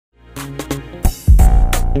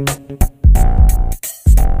Okay,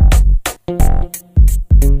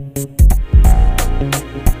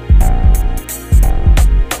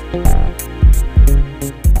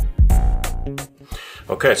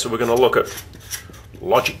 so we're going to look at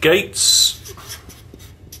logic gates.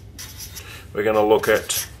 We're going to look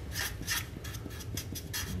at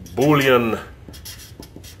Boolean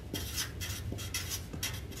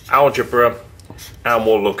algebra, and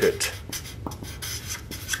we'll look at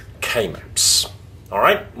K-maps.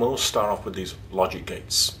 Alright, we'll start off with these logic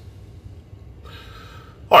gates.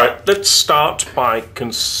 Alright, let's start by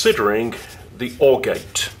considering the OR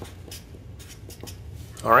gate.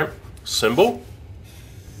 Alright, symbol.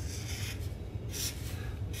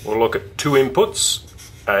 We'll look at two inputs,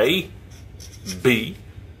 A, B.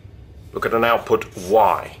 Look at an output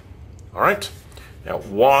Y. Alright, now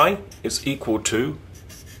Y is equal to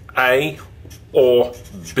A or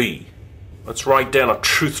B. Let's write down a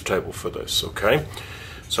truth table for this, okay?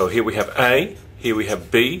 So here we have A, here we have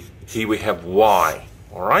B, here we have Y.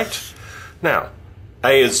 Alright? Now,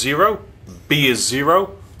 A is 0, B is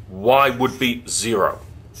 0, Y would be 0.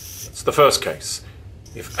 That's the first case.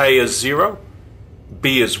 If A is 0,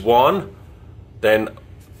 B is 1, then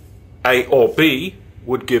A or B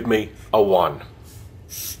would give me a 1.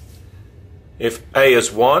 If A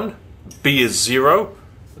is 1, B is 0,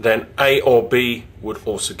 then A or B would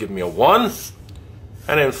also give me a 1.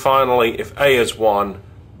 And then finally, if A is 1,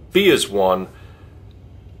 B is 1,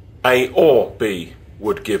 A or B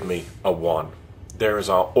would give me a 1. There is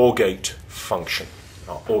our OR gate function.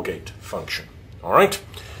 Our OR gate function. Alright?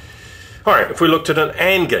 Alright, if we looked at an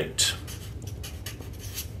AND gate.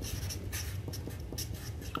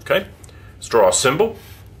 Okay, let's draw our symbol.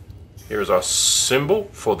 Here is our symbol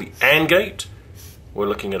for the AND gate. We're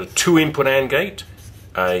looking at a two-input AND gate.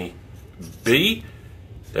 A, B,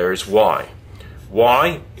 there is Y.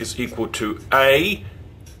 Y is equal to A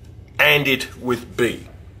ANDed with B.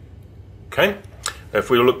 Okay, if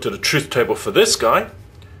we looked at a truth table for this guy,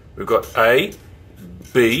 we've got A,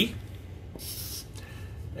 B,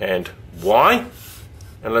 and Y.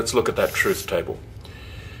 And let's look at that truth table.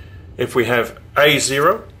 If we have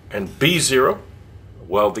A0 and B0,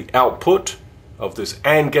 well, the output of this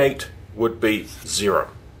AND gate would be 0.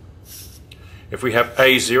 If we have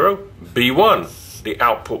A0, B1, the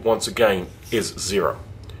output once again is 0.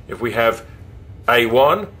 If we have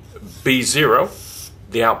A1, B0,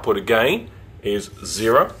 the output again is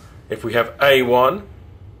 0. If we have A1,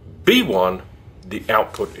 B1, the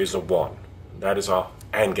output is a 1. That is our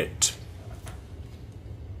AND gate.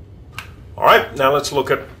 Alright, now let's look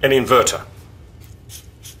at an inverter.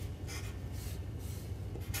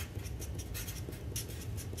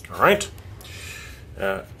 Alright,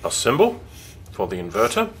 a symbol for the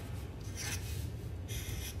inverter.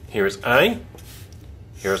 Here is A,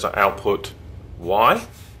 here is our output Y,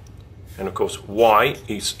 and of course Y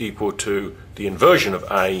is equal to the inversion of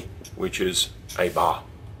A, which is A bar.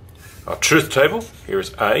 Our truth table, here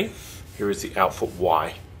is A, here is the output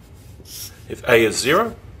Y. If A is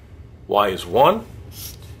 0, Y is 1.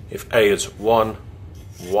 If A is 1,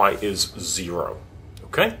 Y is 0.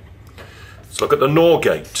 Okay? Let's look at the NOR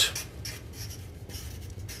gate.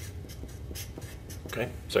 Okay,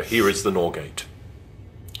 so here is the NOR gate.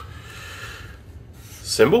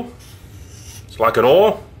 Symbol. It's like an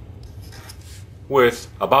OR with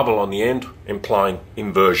a bubble on the end implying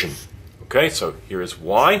inversion. Okay, so here is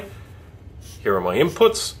Y. Here are my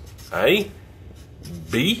inputs. A,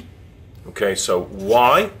 B. Okay, so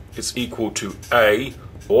Y is equal to A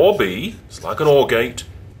or B. It's like an OR gate,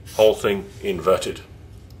 whole thing inverted.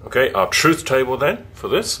 Okay, our truth table then for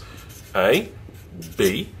this, A,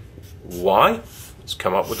 B, Y. Let's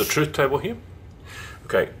come up with the truth table here.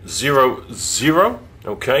 Okay, 0, 0.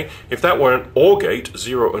 Okay, if that were an OR gate,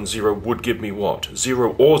 0 and 0 would give me what?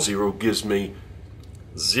 0 or 0 gives me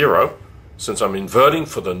 0. Since I'm inverting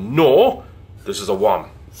for the NOR, this is a 1.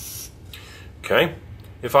 Okay,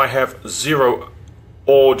 if I have 0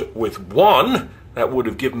 ORed with 1, that would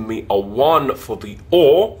have given me a 1 for the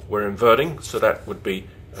OR. We're inverting, so that would be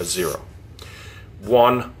a 0.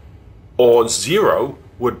 1 or 0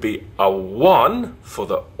 would be a 1 for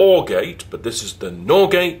the OR gate, but this is the NOR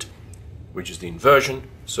gate, which is the inversion,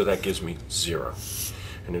 so that gives me 0.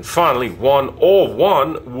 And then finally, 1 or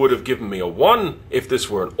 1 would have given me a 1 if this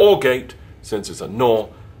were an OR gate. Since it's a NOR,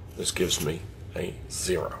 this gives me a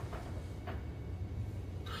 0.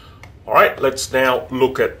 Alright, let's now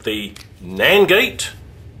look at the NAND gate.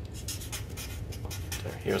 So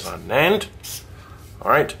here's our NAND.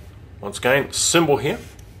 Alright, once again, symbol here.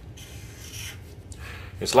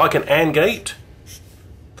 It's like an AND gate,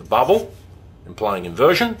 the bubble, implying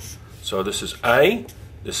inversion. So this is A,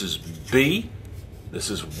 this is B, this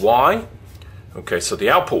is Y. Okay, so the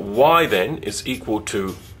output Y then is equal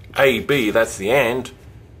to AB, that's the AND,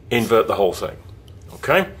 invert the whole thing.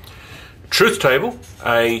 Okay? Truth table,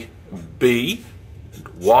 A, B, and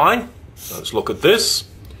Y. So let's look at this.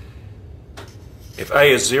 If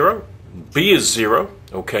A is 0, B is 0,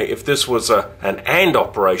 okay, if this was an AND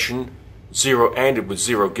operation, 0 ANDed with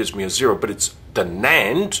 0 gives me a 0, but it's the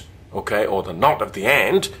NAND, okay, or the NOT of the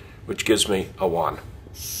AND, which gives me a 1.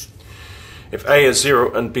 If A is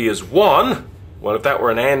 0 and B is 1, well, if that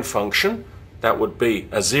were an AND function, that would be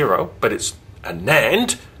a 0, but it's a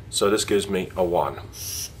NAND, so this gives me a 1.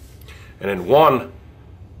 And then 1,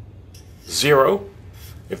 0,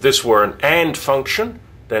 if this were an AND function,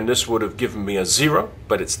 then this would have given me a 0,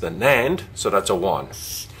 but it's the NAND, so that's a 1.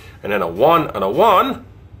 And then a 1 and a 1,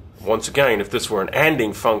 once again, if this were an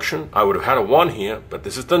ANDing function, I would have had a 1 here, but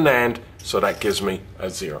this is the NAND, so that gives me a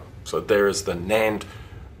 0. So there is the NAND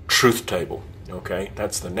truth table. Okay,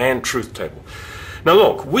 that's the NAND truth table. Now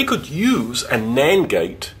look, we could use a NAND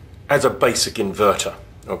gate as a basic inverter.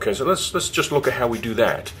 Okay, so let's just look at how we do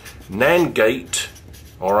that. NAND gate,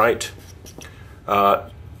 all right,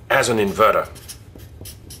 as an inverter.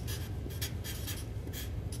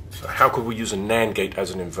 So how could we use a NAND gate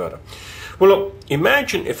as an inverter? Well, look,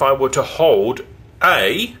 imagine if I were to hold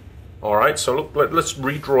A, all right, so look, let's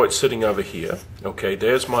redraw it sitting over here. Okay,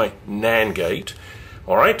 there's my NAND gate,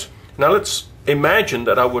 all right. Now let's imagine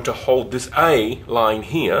that I were to hold this A line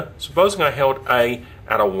here. Supposing I held A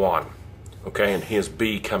at a 1, okay, and here's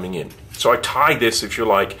B coming in. So I tie this, if you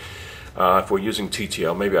like, if we're using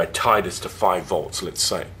TTL, maybe I tie this to 5 volts, let's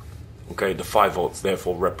say. Okay, the 5 volts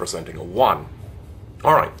therefore representing a 1.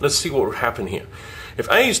 All right, let's see what will happen here. If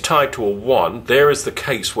A is tied to a 1, there is the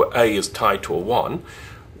case where A is tied to a 1.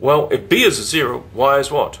 Well, if B is a 0, Y is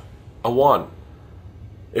what? A 1.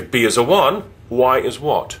 If B is a 1, Y is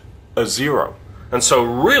what? A 0. And so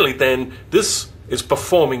really then this is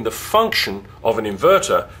performing the function of an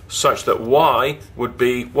inverter such that Y would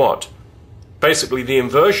be what? Basically the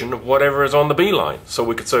inversion of whatever is on the B line. So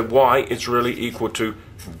we could say Y is really equal to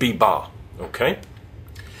B bar. Okay?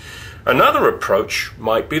 Another approach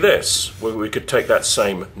might be this, where we could take that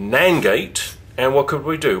same NAND gate, and what could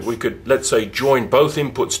we do? We could, let's say, join both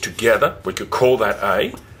inputs together. We could call that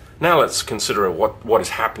A. Now let's consider what is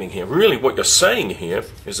happening here. Really what you're saying here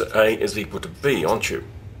is that A is equal to B, aren't you?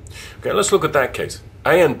 Okay, let's look at that case.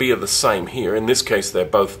 A and B are the same here. In this case, they're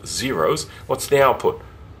both zeros. What's the output?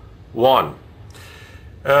 1.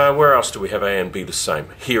 Where else do we have A and B the same?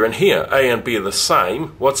 Here and here. A and B are the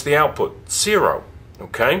same. What's the output? 0.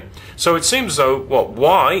 Okay, so it seems as though what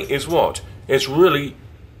Y is what? It's really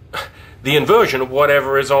the inversion of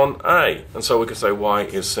whatever is on A, and so we could say Y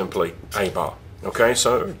is simply A bar. Okay,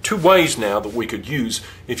 so 2 ways now that we could use,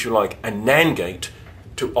 if you like, a NAND gate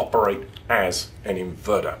to operate as an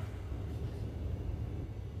inverter.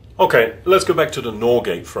 Okay, let's go back to the NOR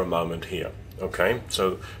gate for a moment here. Okay,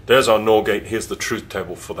 so there's our NOR gate. Here's the truth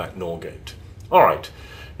table for that NOR gate. All right,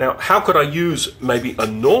 now how could I use maybe a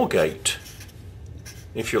NOR gate,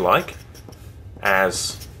 if you like,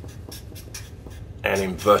 as an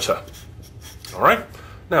inverter? All right,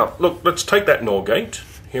 now look, let's take that NOR gate.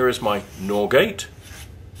 Here is my NOR gate.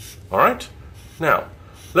 All right, now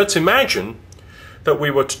let's imagine that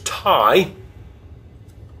we were to tie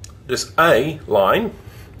this A line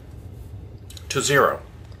to 0.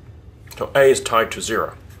 So A is tied to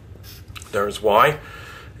 0. There is Y,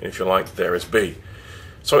 and if you like, there is B.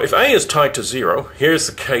 So if A is tied to 0, here's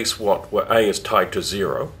the case where A is tied to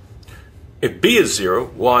 0. If B is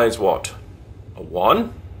 0, Y is what? A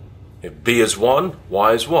 1. If B is 1,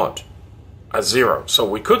 Y is what? A 0. So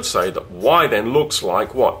we could say that Y then looks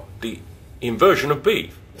like what? The inversion of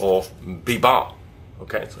B, or B bar.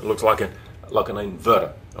 Okay, so it looks like an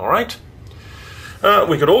inverter. All right?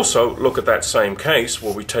 We could also look at that same case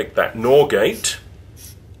where we take that NOR gate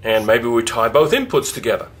and maybe we tie both inputs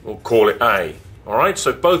together. We'll call it A. All right,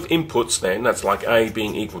 so both inputs then, that's like A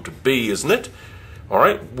being equal to B, isn't it? All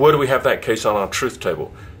right, where do we have that case on our truth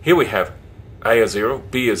table? Here we have A is 0,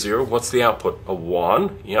 B is 0. What's the output? A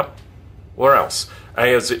 1. Yep. Where else?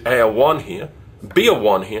 A a 1 here, B a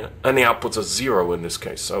 1 here, and the output's a 0 in this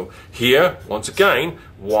case. So here, once again,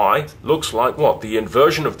 Y looks like what? The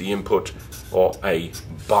inversion of the input, or A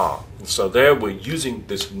bar. And so there we're using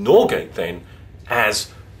this NOR gate then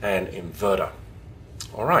as an inverter.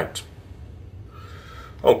 All right.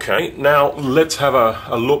 Okay, now let's have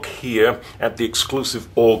a look here at the exclusive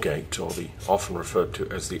OR gate, or the often referred to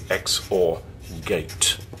as the XOR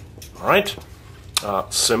gate. All right,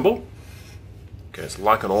 symbol. Okay, it's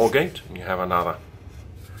like an OR gate, and you have another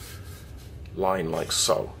line like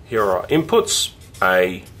so. Here are our inputs,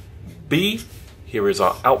 A, B. here is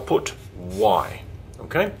our output Y.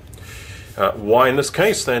 Okay, Y in this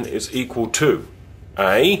case then is equal to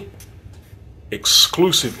A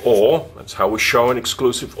exclusive OR, that's how we show an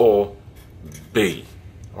exclusive OR, B.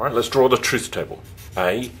 All right, let's draw the truth table.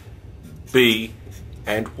 A, B,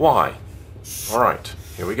 and Y. All right,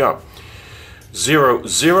 here we go. 0,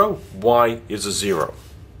 0, Y is a 0.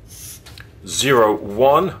 0,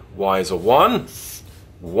 1, Y is a 1.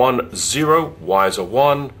 1, 0, Y is a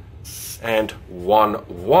 1. And 1,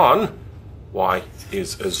 1, Y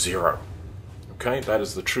is a 0. Okay, that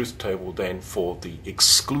is the truth table then for the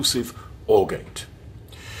exclusive OR gate.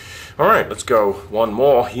 All right, let's go one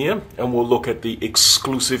more here, and we'll look at the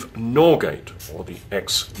exclusive NOR gate, or the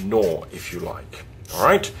XNOR, if you like. All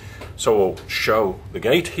right, so we'll show the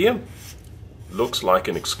gate here. Looks like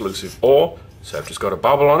an exclusive OR, so I've just got a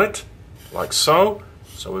bubble on it, like so.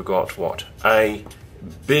 So we've got what? A,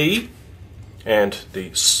 B, and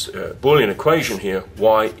the Boolean equation here,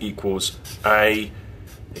 Y equals A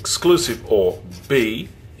exclusive OR B,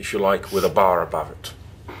 if you like, with a bar above it.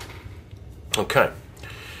 Okay,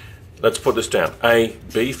 let's put this down. A,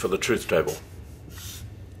 B for the truth table.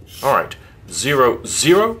 All right, 0,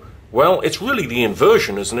 0. Well, it's really the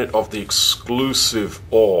inversion, isn't it, of the exclusive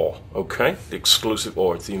OR, okay? The exclusive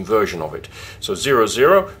OR, it's the inversion of it. So 0,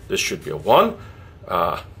 0, this should be a 1.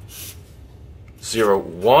 0,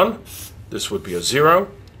 1, this would be a 0.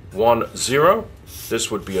 1, 0, this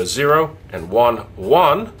would be a 0. And 1,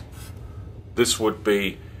 1, this would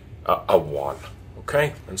be a 1,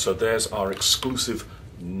 okay? And so there's our exclusive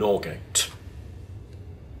NOR gate.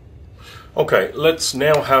 Okay, let's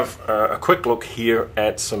now have a quick look here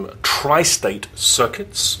at some Tristate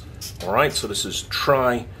circuits. All right, so this is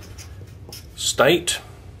Tristate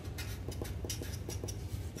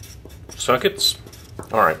circuits.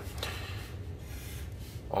 All right,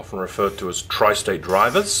 often referred to as Tristate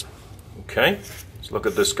drivers. Okay, let's look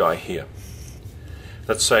at this guy here.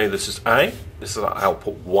 Let's say this is A, this is our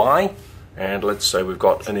output Y, and let's say we've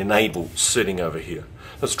got an enable sitting over here.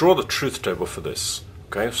 Let's draw the truth table for this.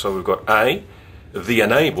 Okay, so we've got A, the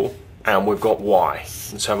enable, and we've got Y.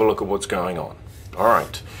 Let's have a look at what's going on. All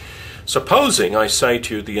right. Supposing I say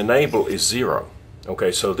to you the enable is 0.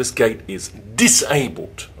 Okay, so this gate is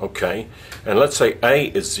disabled. Okay, and let's say A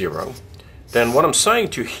is 0. Then what I'm saying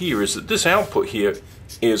to you here is that this output here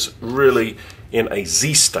is really in a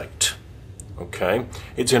Z state. Okay,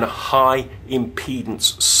 it's in a high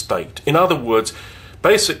impedance state. In other words,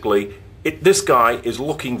 basically, this guy is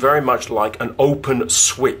looking very much like an open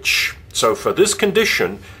switch. So for this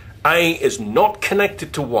condition, A is not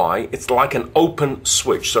connected to Y. It's like an open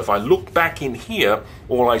switch. So if I look back in here,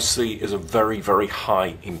 all I see is a very, very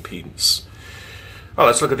high impedance. Oh,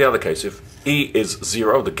 let's look at the other case. If E is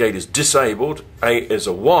 0, the gate is disabled, A is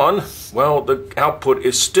a 1, well, the output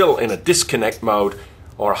is still in a disconnect mode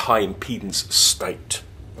or a high impedance state.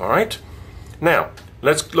 All right? Now,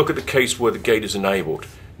 let's look at the case where the gate is enabled.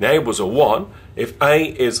 Enable is a 1. If A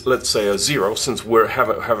is, let's say, a 0, since we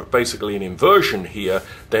have basically an inversion here,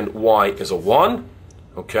 then Y is a 1.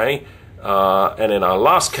 Okay? And in our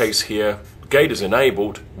last case here, gate is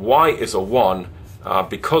enabled, Y is a 1.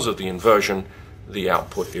 Because of the inversion, the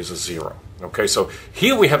output is a 0. Okay, so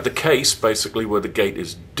here we have the case basically where the gate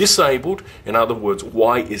is disabled. In other words,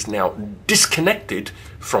 Y is now disconnected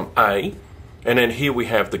from A. And then here we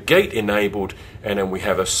have the gate enabled, and then we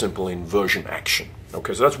have a simple inversion action.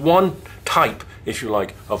 Okay, so that's one type, if you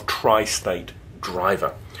like, of Tristate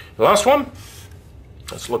driver. The last one,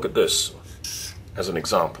 let's look at this as an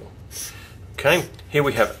example. Okay, here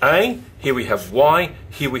we have A, here we have Y,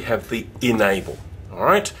 here we have the enable. All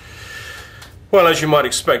right. Well, as you might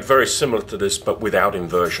expect, very similar to this, but without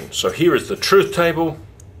inversion. So here is the truth table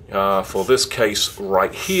for this case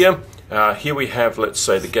right here. Here we have, let's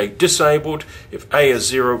say, the gate disabled. If A is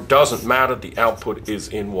 0, doesn't matter, the output is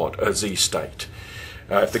in what? A Z state.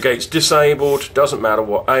 If the gate's disabled, doesn't matter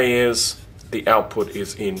what A is, the output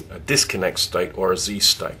is in a disconnect state or a Z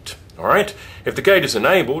state. All right? If the gate is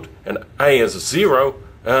enabled and A is a 0,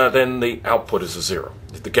 then the output is a 0.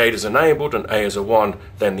 If the gate is enabled and A is a 1,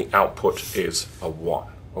 then the output is a 1.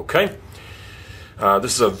 Okay?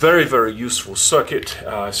 This is a very, very useful circuit,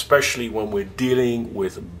 especially when we're dealing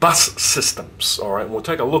with bus systems. All right, and we'll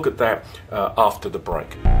take a look at that after the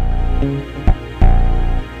break.